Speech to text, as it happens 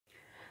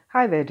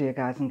Hi there, dear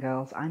guys and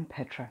girls, I'm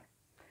Petra.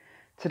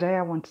 Today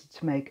I wanted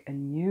to make a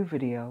new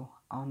video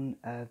on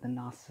the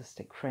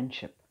narcissistic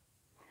friendship.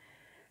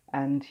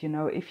 And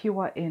if you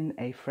are in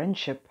a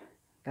friendship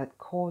that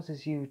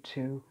causes you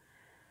to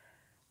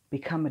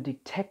become a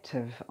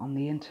detective on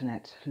the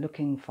internet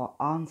looking for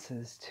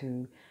answers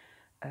to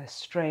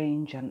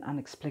strange and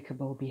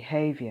inexplicable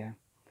behavior,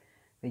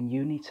 then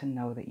you need to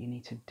know that you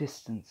need to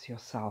distance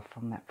yourself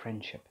from that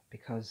friendship,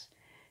 because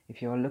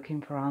if you're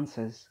looking for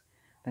answers,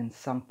 then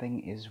something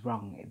is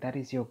wrong. That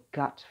is your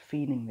gut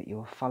feeling that you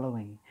are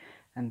following,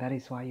 and that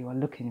is why you are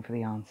looking for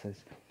the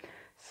answers.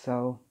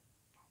 So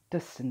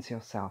distance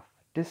yourself.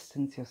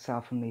 Distance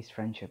yourself from these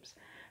friendships.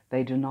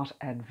 They do not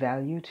add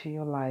value to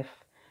your life.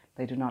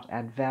 They do not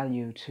add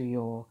value to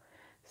your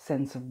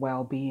sense of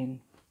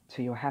well-being,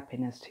 to your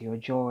happiness, to your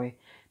joy.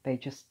 They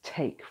just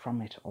take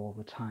from it all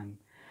the time.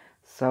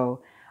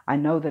 So I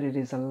know that it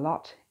is a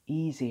lot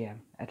easier,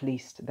 at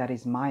least that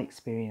is my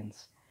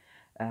experience,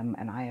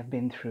 and I have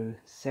been through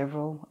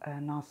several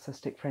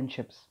narcissistic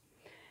friendships.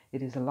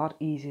 It is a lot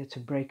easier to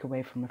break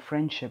away from a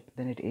friendship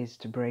than it is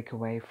to break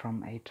away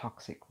from a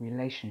toxic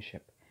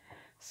relationship.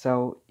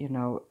 So,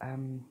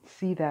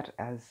 see that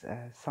as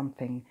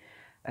something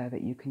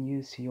that you can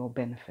use to your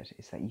benefit,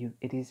 is that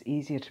it is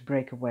easier to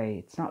break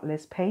away. It's not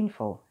less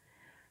painful,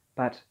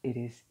 but it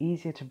is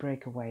easier to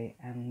break away,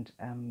 and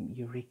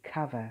you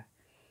recover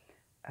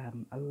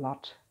a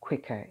lot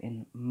quicker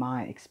in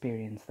my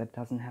experience. That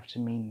doesn't have to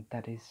mean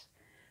that is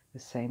the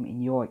same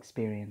in your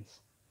experience.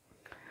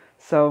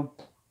 So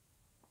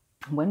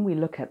when we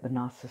look at the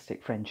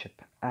narcissistic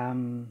friendship,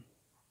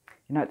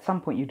 at some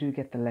point you do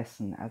get the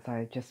lesson. As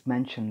I just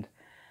mentioned,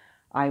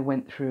 I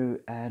went through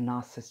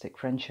narcissistic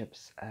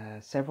friendships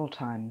several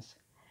times,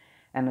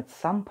 and at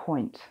some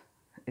point,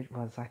 it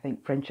was, I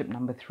think, friendship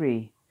number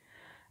 3,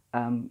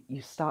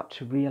 you start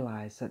to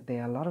realize that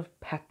there are a lot of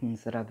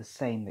patterns that are the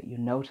same, that you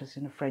notice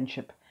in a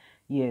friendship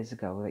years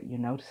ago, that you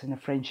notice in a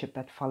friendship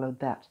that followed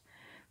that.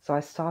 So I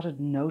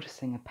started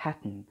noticing a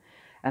pattern,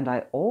 and I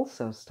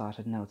also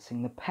started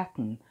noticing the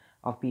pattern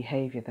of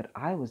behavior that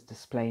I was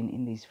displaying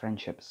in these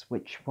friendships,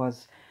 which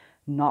was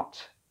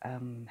not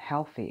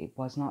healthy. It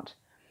was not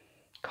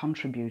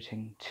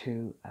contributing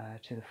to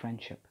the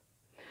friendship.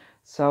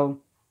 So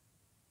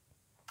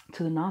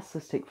to the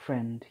narcissistic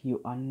friend,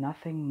 you are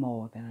nothing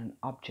more than an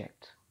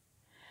object,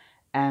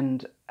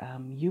 and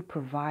you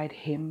provide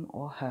him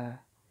or her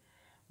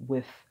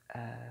with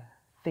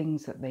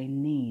things that they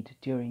need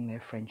during their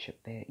friendship.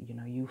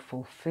 You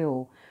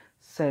fulfill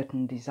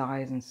certain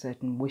desires and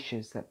certain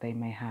wishes that they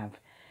may have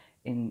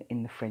in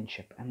the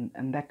friendship,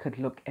 and that could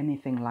look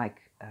anything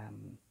like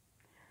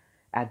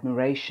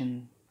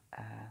admiration,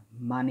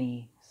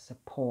 money,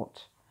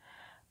 support,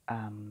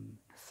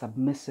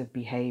 submissive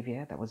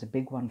behavior. That was a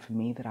big one for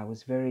me, that I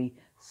was very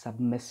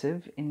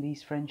submissive in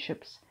these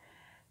friendships.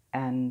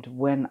 And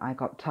when I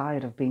got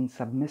tired of being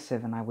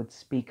submissive, and I would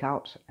speak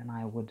out and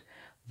I would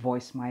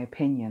voice my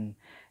opinion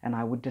and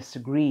I would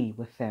disagree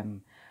with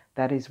them,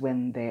 that is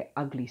when their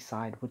ugly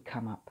side would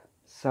come up.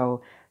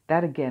 So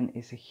that again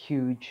is a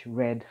huge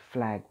red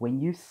flag. When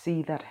you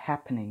see that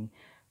happening,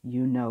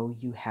 you know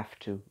you have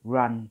to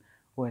run,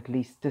 or at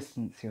least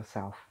distance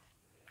yourself.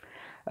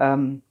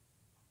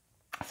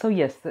 So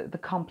yes, the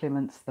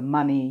compliments, the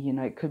money,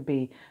 it could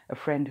be a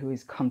friend who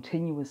is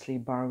continuously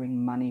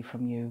borrowing money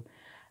from you,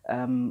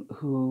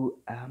 who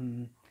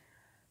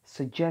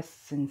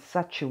suggests in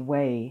such a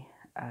way,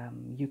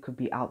 you could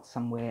be out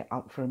somewhere,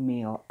 out for a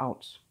meal,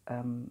 out,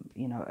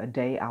 a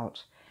day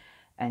out,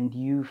 and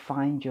you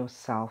find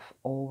yourself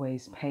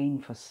always paying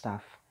for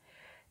stuff,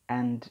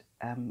 and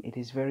it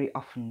is very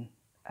often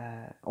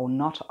or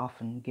not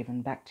often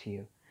given back to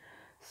you.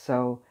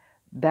 So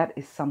that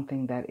is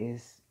something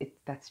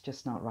that's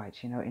just not right.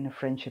 In a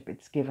friendship,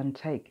 it's give and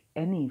take.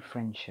 Any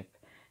friendship,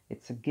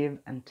 it's a give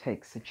and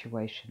take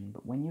situation.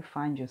 But when you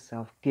find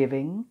yourself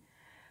giving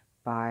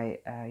by,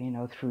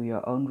 through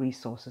your own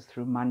resources,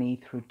 through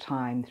money, through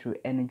time, through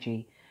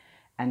energy,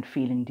 and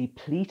feeling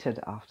depleted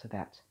after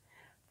that,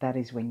 that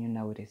is when you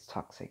know it is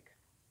toxic.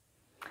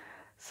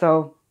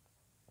 So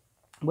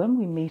when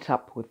we meet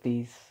up with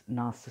these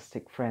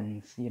narcissistic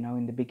friends,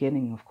 in the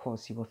beginning, of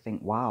course, you will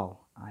think, wow,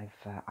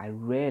 I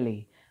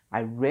really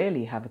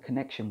have a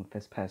connection with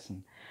this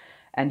person.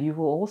 And you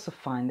will also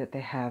find that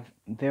they have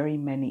very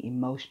many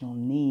emotional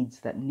needs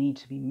that need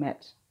to be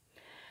met.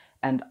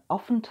 And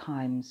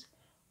oftentimes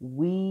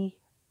we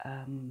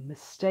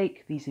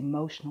mistake these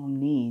emotional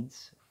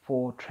needs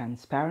for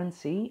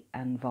transparency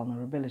and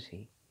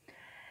vulnerability.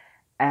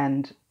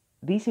 And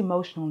these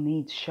emotional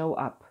needs show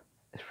up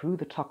through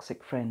the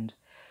toxic friend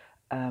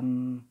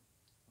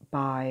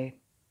by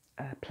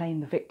playing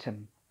the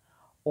victim,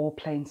 or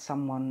playing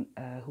someone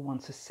who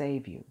wants to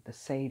save you, the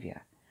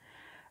savior.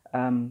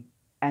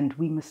 And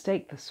we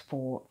mistake this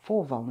for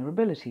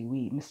vulnerability.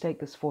 We mistake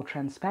this for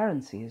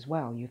transparency as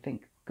well. You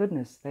think,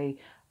 goodness, they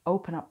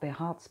open up their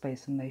heart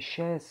space and they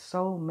share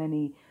so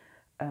many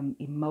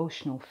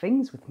emotional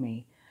things with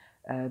me.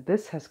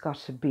 This has got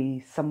to be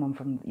someone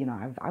from,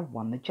 I've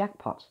won the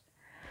jackpot.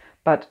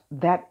 But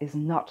that is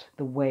not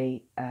the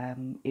way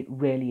it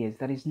really is.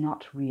 That is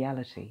not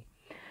reality.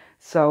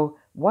 So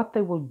what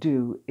they will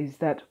do is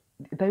that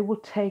they will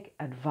take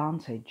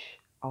advantage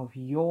of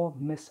your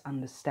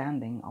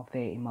misunderstanding of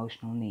their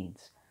emotional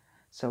needs.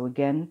 So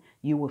again,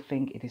 you will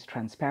think it is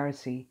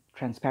transparency,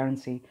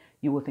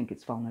 you will think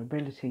it's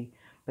vulnerability,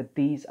 but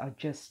these are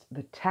just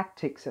the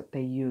tactics that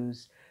they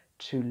use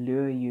to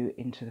lure you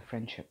into the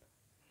friendship.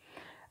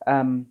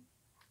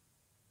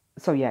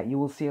 So yeah, you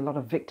will see a lot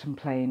of victim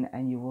playing,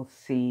 and you will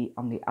see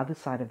on the other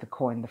side of the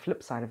coin, the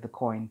flip side of the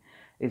coin,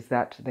 is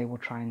that they will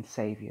try and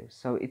save you.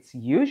 So it's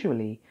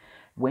usually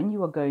when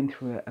you are going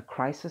through a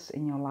crisis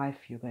in your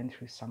life, you're going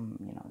through some,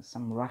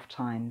 some rough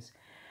times,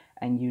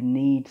 and you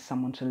need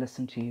someone to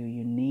listen to you,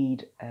 you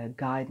need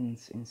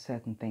guidance in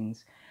certain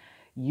things,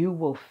 you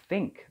will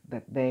think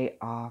that they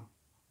are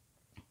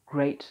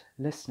great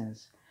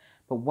listeners.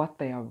 But what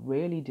they are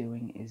really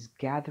doing is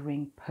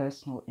gathering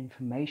personal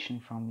information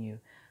from you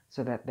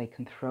so that they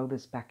can throw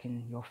this back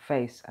in your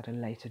face at a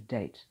later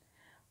date.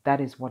 That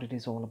is what it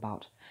is all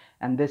about.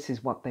 And this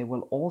is what they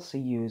will also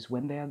use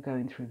when they are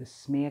going through the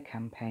smear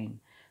campaign.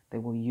 They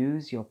will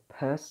use your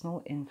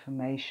personal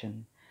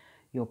information,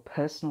 your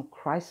personal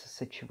crisis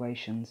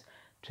situations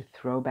to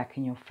throw back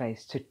in your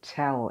face, to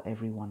tell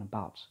everyone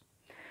about.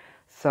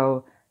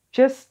 So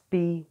just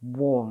be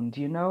warned.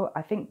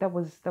 I think that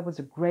was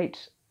a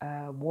great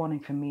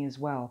warning for me as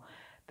well.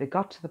 They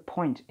got to the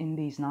point in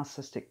these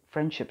narcissistic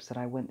friendships that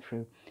I went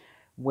through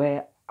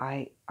where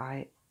I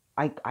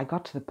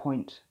got to the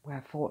point where I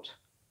thought,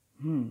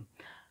 I'm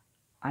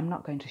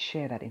not going to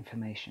share that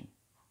information.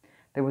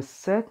 There were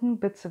certain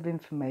bits of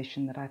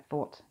information that I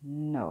thought,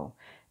 no,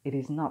 it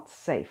is not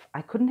safe.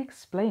 I couldn't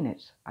explain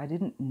it. I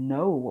didn't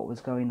know what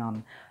was going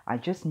on. I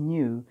just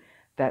knew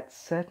that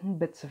certain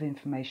bits of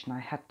information I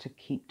had to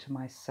keep to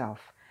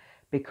myself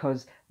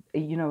because,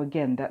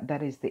 again,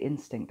 that is the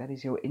instinct. That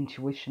is your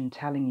intuition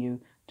telling you,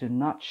 do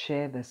not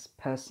share this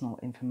personal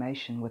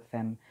information with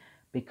them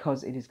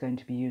because it is going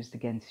to be used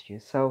against you.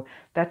 So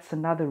that's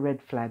another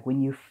red flag.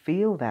 When you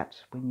feel that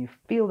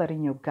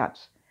in your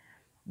gut,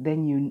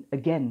 then you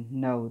again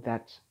know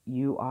that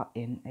you are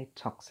in a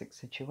toxic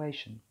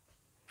situation.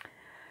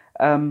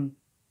 The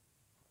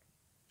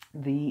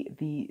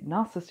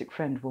narcissistic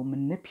friend will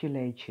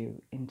manipulate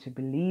you into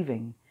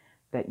believing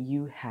that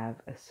you have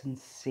a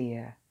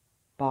sincere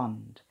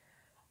bond,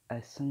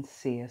 a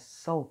sincere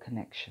soul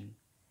connection.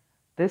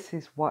 This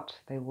is what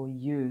they will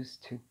use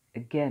to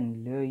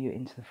again lure you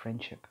into the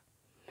friendship.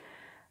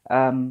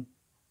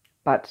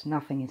 But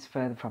nothing is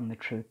further from the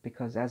truth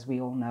because, as we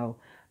all know,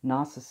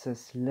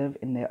 narcissists live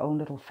in their own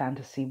little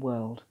fantasy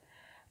world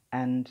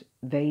and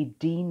they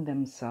deem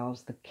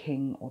themselves the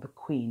king or the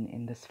queen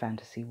in this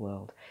fantasy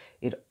world.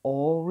 It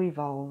all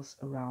revolves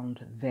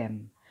around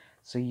them.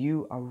 So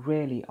you are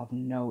really of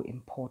no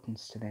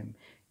importance to them.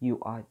 You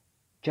are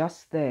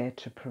just there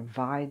to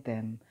provide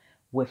them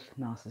with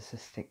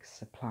narcissistic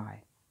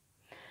supply.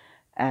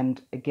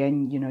 And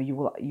again, you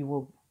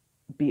will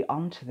be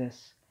onto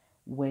this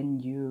when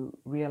you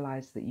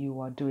realize that you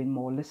are doing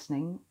more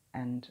listening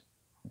and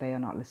they are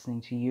not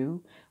listening to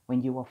you,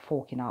 when you are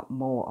forking out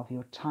more of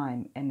your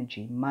time,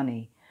 energy,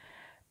 money,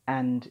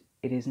 and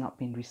it is not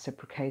being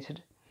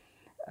reciprocated.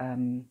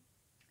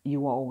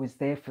 You are always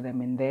there for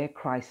them in their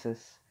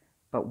crisis,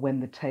 but when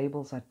the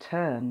tables are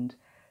turned,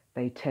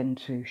 they tend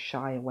to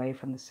shy away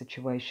from the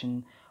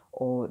situation,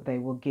 or they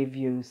will give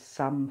you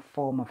some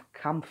form of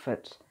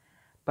comfort,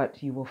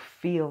 but you will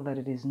feel that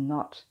it is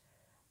not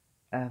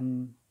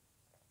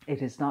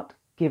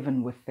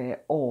given with their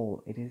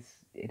all. It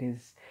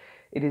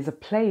is a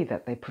play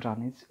that they put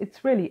on.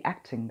 It's really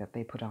acting that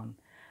they put on.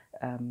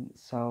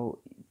 So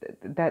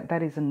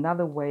that is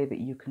another way that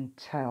you can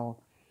tell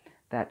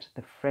that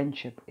the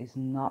friendship is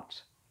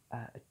not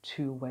a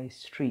two-way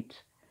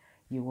street.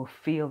 You will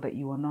feel that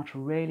you are not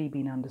really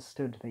being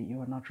understood, that you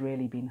are not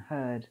really being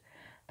heard,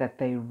 that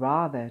they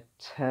rather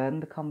turn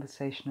the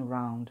conversation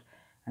around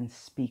and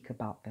speak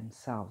about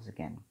themselves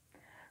again.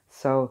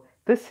 So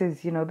this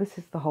is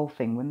the whole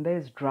thing. When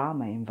there's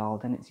drama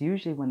involved, and it's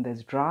usually when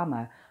there's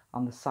drama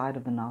on the side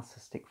of the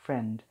narcissistic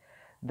friend,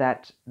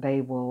 that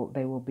they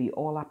will be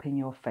all up in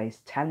your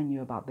face, telling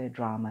you about their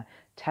drama,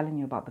 telling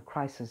you about the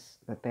crisis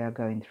that they are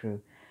going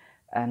through.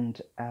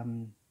 And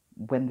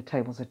when the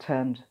tables are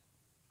turned,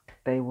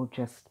 they will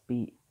just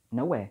be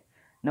nowhere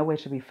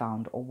to be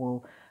found,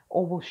 or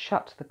will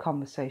shut the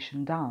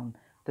conversation down.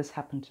 This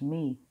happened to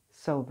me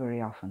so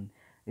very often,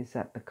 is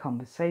that the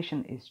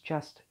conversation is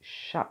just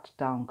shut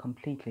down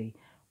completely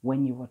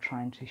when you are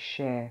trying to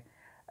share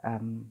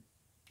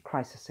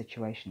crisis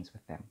situations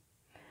with them.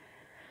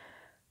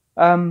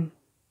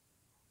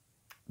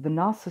 The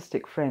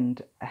narcissistic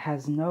friend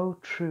has no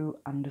true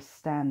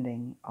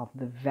understanding of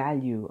the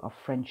value of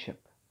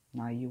friendship.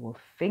 Now, you will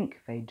think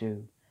they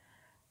do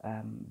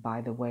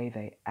by the way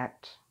they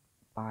act,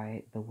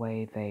 by the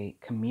way they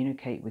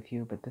communicate with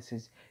you, but this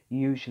is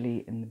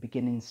usually in the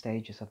beginning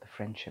stages of the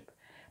friendship.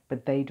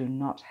 But they do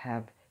not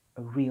have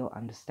a real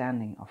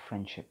understanding of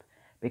friendship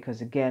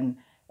because, again,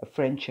 A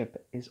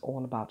friendship is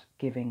all about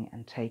giving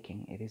and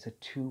taking. It is a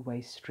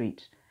two-way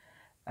street.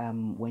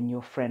 When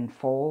your friend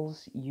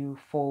falls, you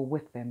fall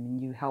with them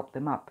and you help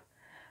them up.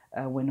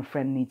 When a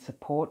friend needs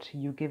support,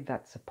 you give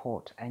that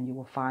support, and you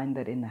will find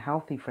that in a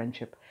healthy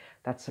friendship,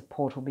 that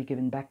support will be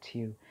given back to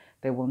you.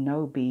 There will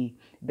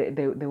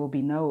there will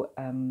be no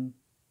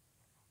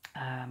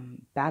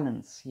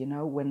balance. You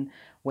know,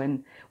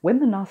 when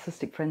the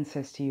narcissistic friend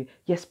says to you,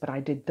 yes, but I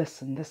did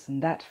this and this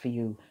and that for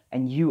you,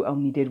 and you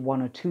only did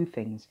one or two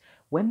things,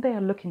 when they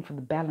are looking for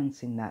the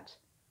balance in that,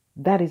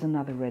 that is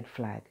another red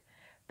flag.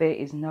 There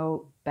is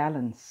no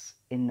balance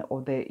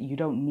you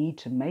don't need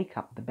to make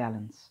up the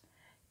balance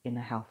in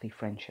a healthy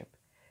friendship.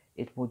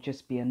 It will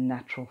just be a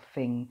natural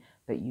thing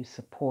that you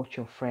support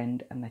your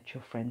friend and that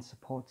your friend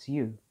supports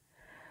you.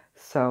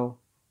 So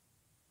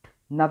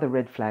another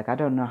red flag. I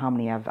don't know how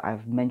many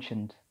I've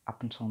mentioned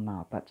up until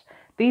now, but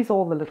these are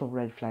all the little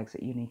red flags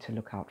that you need to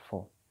look out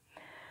for.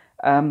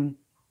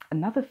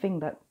 Another thing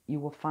that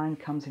you will find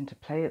comes into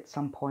play at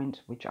some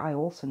point, which I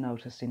also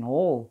noticed in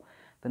all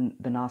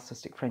the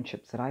narcissistic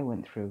friendships that I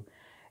went through,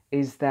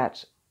 is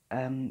that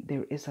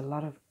there is a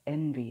lot of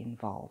envy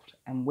involved.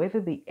 And whether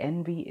the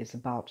envy is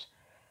about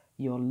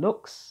your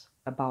looks,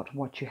 about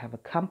what you have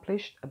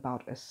accomplished,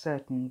 about a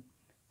certain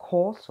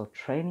course or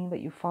training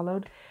that you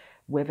followed,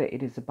 whether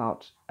it is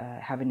about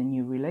having a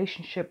new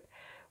relationship,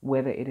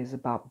 whether it is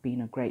about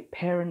being a great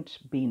parent,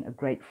 being a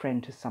great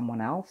friend to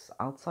someone else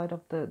outside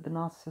of the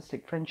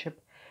narcissistic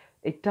friendship,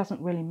 it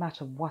doesn't really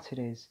matter what it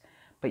is,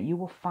 but you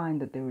will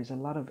find that there is a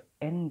lot of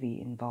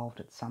envy involved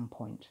at some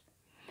point.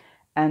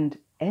 And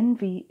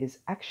envy is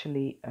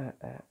actually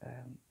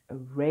a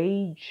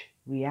rage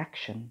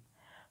reaction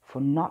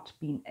for not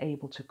being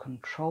able to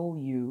control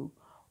you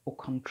or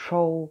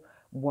control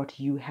what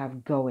you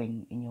have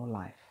going in your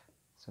life.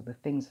 So the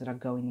things that are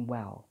going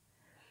well.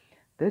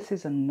 This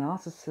is a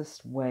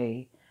narcissist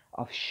way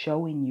of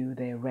showing you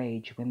their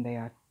rage when they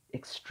are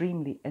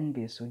extremely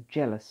envious or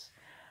jealous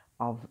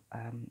of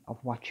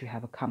what you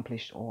have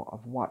accomplished or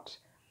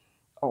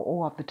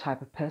of the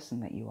type of person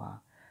that you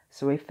are.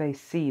 So if they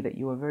see that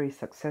you are very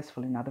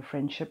successful in other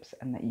friendships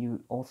and that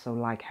you also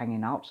like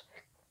hanging out,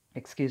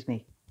 excuse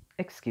me,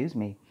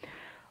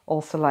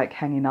 also like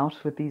hanging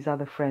out with these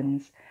other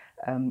friends,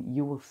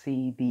 you will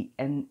see the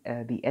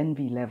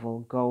envy level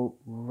go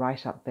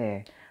right up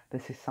there.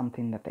 This is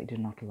something that they do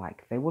not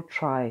like. They will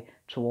try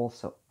to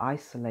also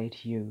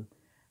isolate you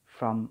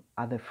from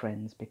other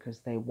friends because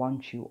they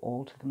want you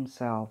all to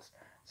themselves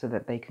so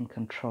that they can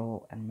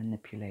control and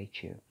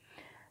manipulate you.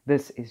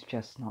 This is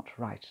just not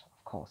right,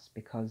 of course,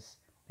 because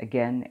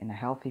again, in a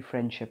healthy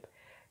friendship,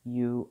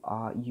 you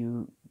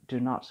do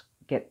not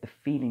get the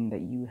feeling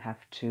that you have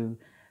to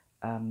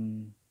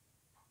hand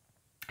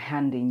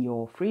in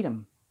your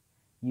freedom.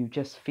 You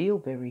just feel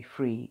very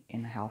free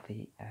in a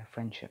healthy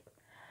friendship.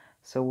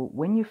 So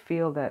when you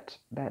feel that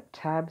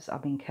tabs are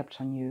being kept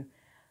on you,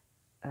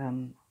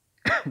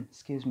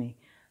 excuse me,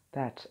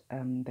 that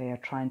they are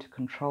trying to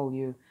control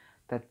you,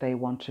 that they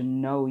want to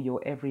know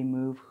your every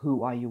move,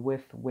 who are you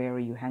with, where are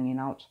you hanging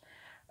out,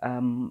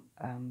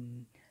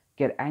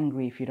 get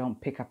angry if you don't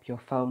pick up your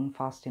phone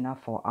fast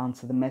enough or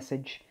answer the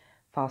message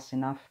fast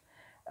enough.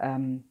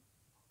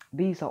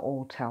 These are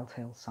all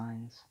telltale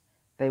signs.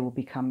 They will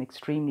become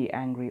extremely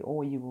angry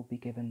or you will be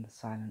given the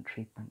silent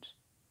treatment.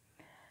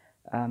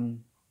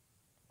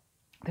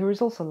 There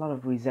is also a lot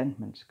of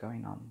resentment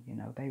going on. You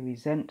know, they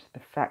resent the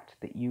fact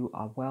that you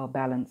are well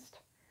balanced,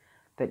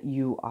 that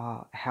you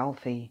are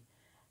healthy,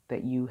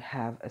 that you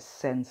have a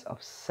sense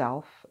of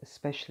self,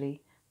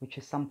 especially, which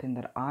is something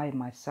that I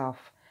myself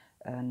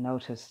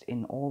noticed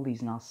in all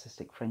these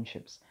narcissistic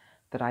friendships,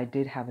 that I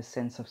did have a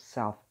sense of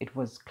self. It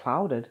was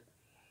clouded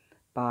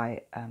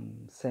by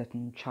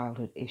certain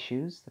childhood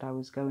issues that I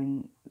was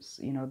going,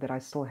 you know, that I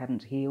still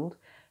hadn't healed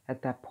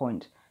at that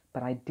point,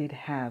 but I did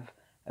have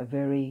a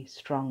very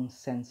strong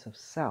sense of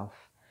self.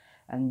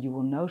 And you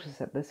will notice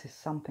that this is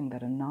something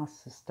that a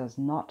narcissist does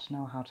not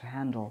know how to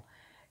handle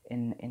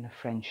in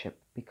a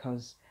friendship,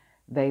 because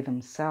they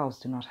themselves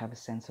do not have a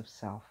sense of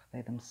self.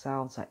 They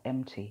themselves are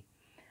empty.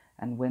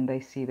 And when they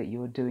see that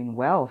you are doing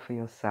well for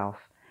yourself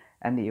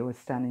and that you are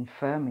standing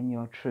firm in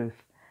your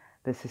truth,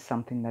 this is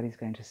something that is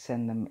going to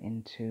send them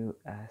into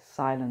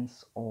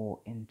silence or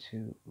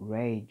into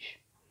rage.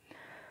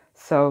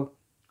 So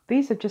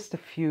these are just a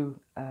few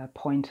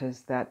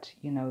pointers that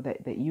you know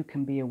that you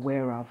can be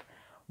aware of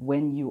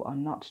when you are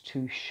not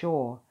too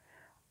sure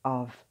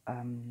of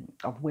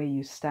where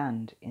you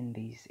stand in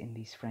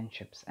these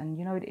friendships. And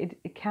you know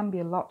it can be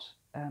a lot.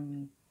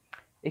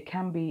 It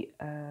can be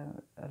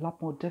a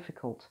lot more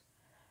difficult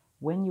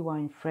when you are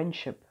in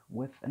friendship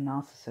with a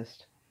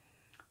narcissist,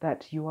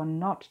 that you are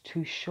not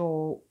too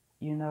sure,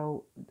 you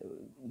know,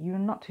 you're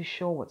not too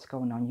sure what's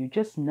going on. You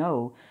just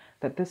know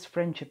that this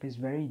friendship is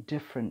very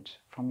different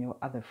from your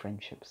other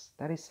friendships.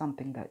 That is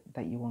something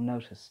that you will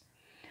notice.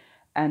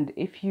 And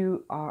if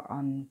you are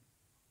on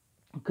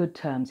good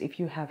terms, if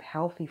you have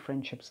healthy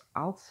friendships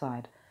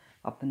outside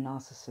of the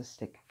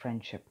narcissistic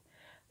friendship,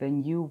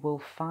 then you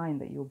will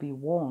find that you'll be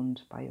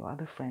warned by your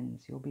other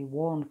friends, you'll be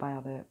warned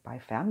by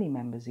family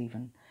members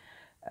even,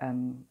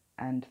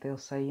 and they'll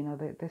say, you know,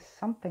 there's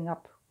something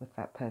up with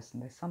that person,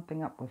 there's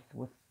something up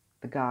with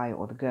the guy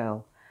or the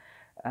girl.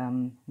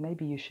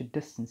 Maybe you should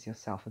distance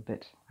yourself a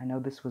bit. I know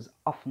this was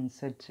often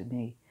said to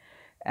me,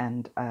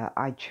 and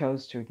I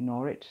chose to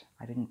ignore it.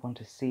 I didn't want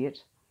to see it,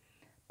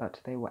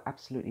 but they were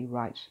absolutely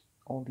right.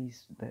 All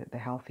these, the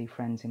healthy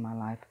friends in my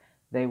life,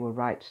 they were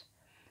right.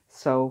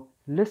 So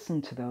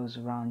listen to those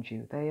around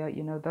you. They are,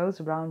 you know,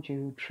 those around you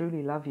who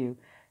truly love you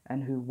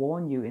and who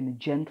warn you in a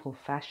gentle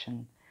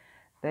fashion.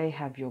 They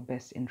have your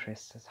best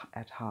interests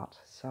at heart.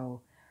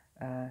 So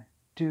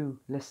do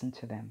listen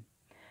to them.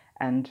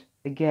 And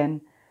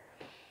again,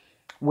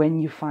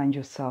 when you find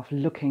yourself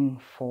looking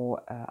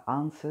for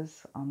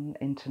answers on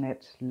the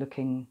internet,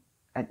 looking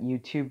at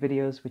YouTube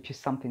videos, which is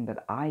something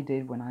that I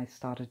did when I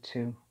started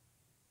to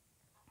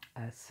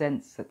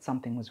sense that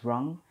something was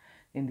wrong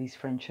in these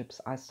friendships,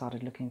 I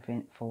started looking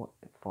for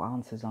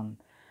answers on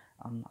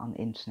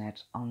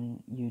internet,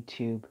 on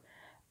YouTube,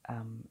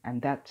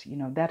 and that, you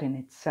know, that in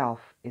itself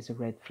is a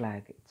red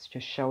flag. It's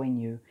just showing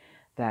you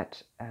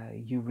that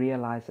you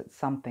realize that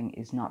something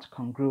is not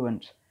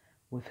congruent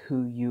with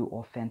who you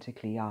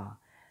authentically are,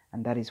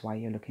 and that is why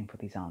you're looking for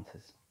these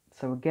answers.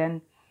 So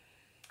again,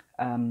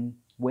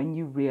 when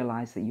you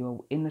realize that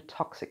you're in a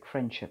toxic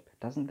friendship,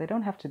 they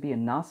don't have to be a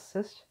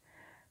narcissist,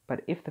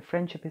 but if the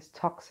friendship is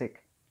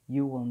toxic,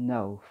 you will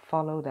know.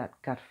 Follow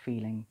that gut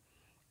feeling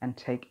and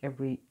take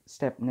every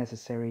step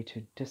necessary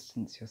to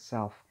distance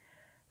yourself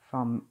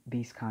from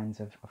these kinds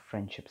of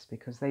friendships,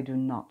 because they do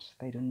not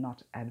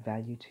add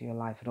value to your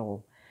life at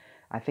all.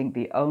 I think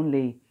the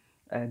only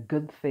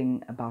good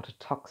thing about a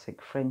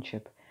toxic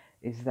friendship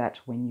is that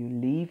when you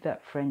leave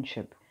that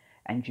friendship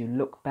and you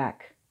look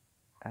back,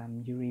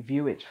 you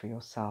review it for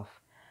yourself,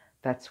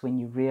 that's when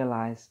you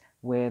realize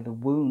where the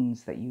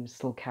wounds that you're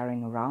still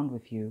carrying around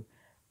with you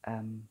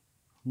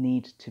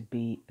need to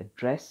be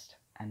addressed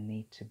and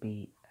need to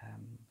be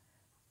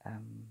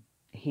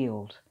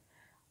healed,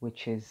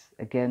 which is,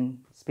 again,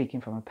 speaking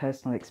from a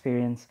personal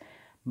experience,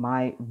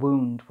 my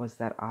wound was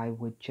that I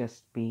would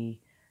just be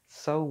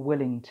so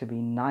willing to be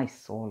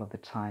nice all of the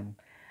time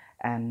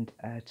and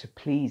to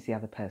please the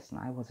other person.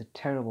 I was a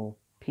terrible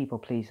people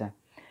pleaser,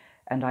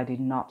 and I did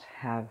not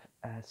have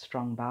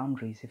strong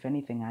boundaries. If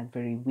anything, I had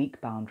very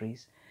weak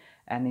boundaries,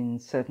 and in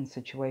certain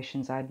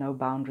situations I had no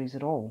boundaries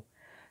at all.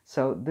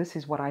 So this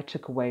is what I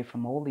took away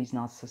from all these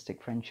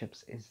narcissistic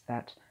friendships, is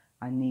that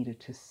I needed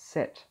to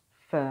set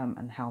firm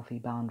and healthy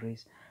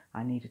boundaries.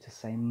 I needed to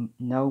say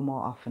no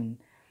more often,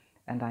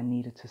 and I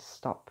needed to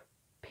stop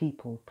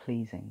people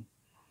pleasing.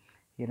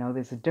 You know,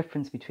 there's a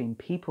difference between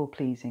people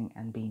pleasing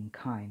and being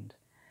kind.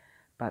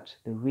 But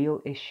the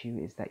real issue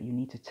is that you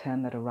need to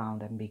turn that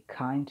around and be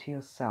kind to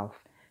yourself,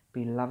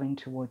 be loving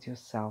towards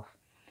yourself,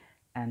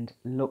 and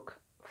look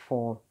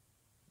for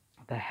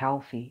the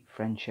healthy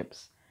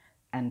friendships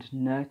and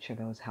nurture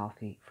those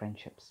healthy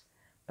friendships.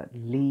 But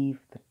leave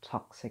the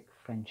toxic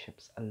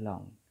friendships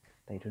alone.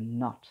 They do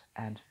not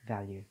add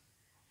value.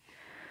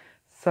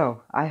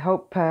 So I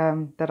hope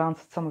that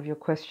answered some of your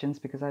questions,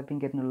 because I've been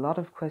getting a lot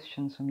of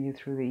questions from you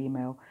through the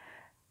email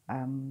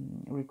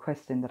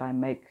requesting that I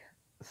make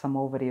some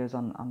more videos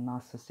on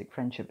narcissistic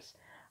friendships.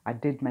 I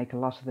did make a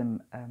lot of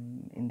them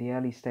in the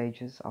early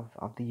stages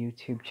of the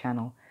YouTube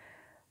channel,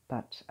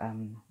 but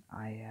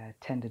I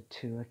tended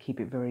to keep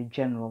it very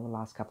general the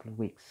last couple of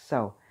weeks.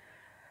 So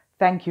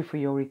thank you for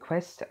your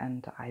request,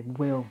 and I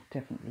will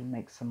definitely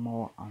make some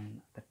more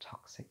on the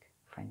toxic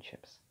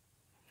friendships.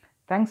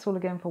 Thanks all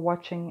again for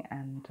watching,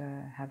 and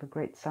have a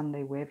great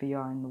Sunday wherever you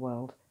are in the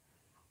world.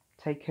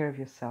 Take care of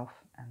yourself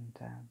and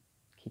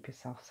keep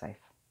yourself safe.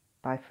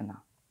 Bye for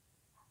now.